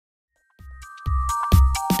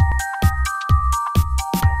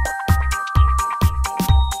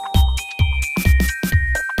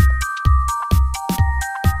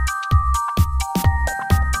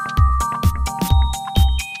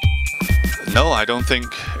No, I don't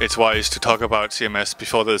think it's wise to talk about CMS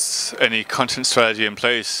before there's any content strategy in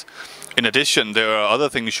place. In addition, there are other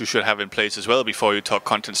things you should have in place as well before you talk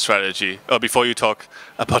content strategy, or before you talk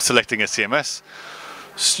about selecting a CMS.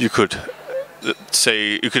 So you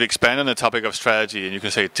could expand on the topic of strategy, and you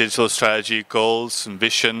can say digital strategy, goals and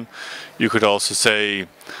vision. You could also say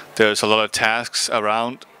there's a lot of tasks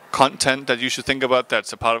around content that you should think about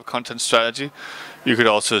that's a part of content strategy. You could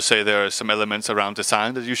also say there are some elements around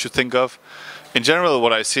design that you should think of. In general,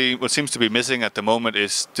 what seems to be missing at the moment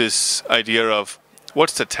is this idea of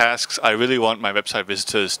what's the tasks I really want my website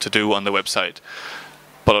visitors to do on the website.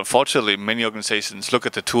 But unfortunately, many organizations look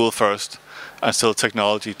at the tool first, and still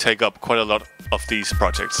technology take up quite a lot of these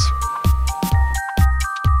projects.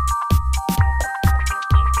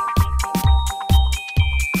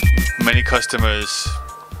 Many customers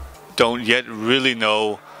don't yet really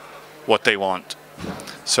know what they want.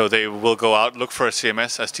 So they will go out, look for a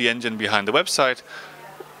CMS as the engine behind the website,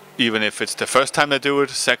 even if it's the first time they do it,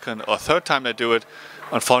 second or third time they do it.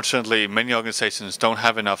 Unfortunately, many organizations don't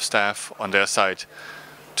have enough staff on their side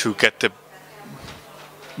to get the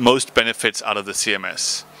most benefits out of the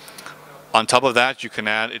CMS. On top of that, you can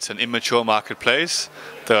add it's an immature marketplace.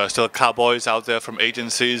 There are still cowboys out there from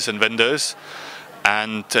agencies and vendors,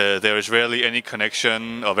 and there is rarely any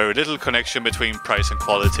connection or very little connection between price and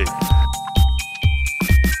quality.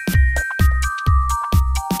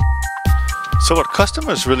 So what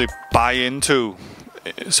customers really buy into,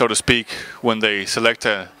 so to speak, when they select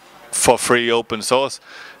a for free open source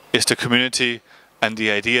is the community and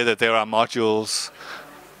the idea that there are modules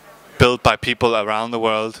built by people around the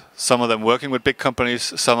world, some of them working with big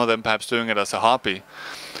companies, some of them perhaps doing it as a hobby.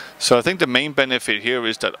 So I think the main benefit here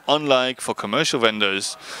is that unlike for commercial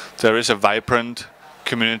vendors, there is a vibrant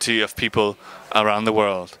community of people around the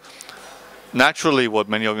world. Naturally, what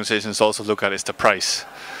many organizations also look at is the price.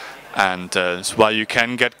 And while you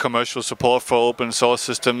can get commercial support for open source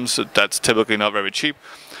systems, that's typically not very cheap.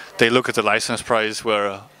 They look at the license price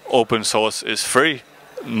where open source is free,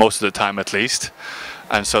 most of the time at least.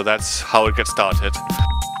 And so that's how it gets started.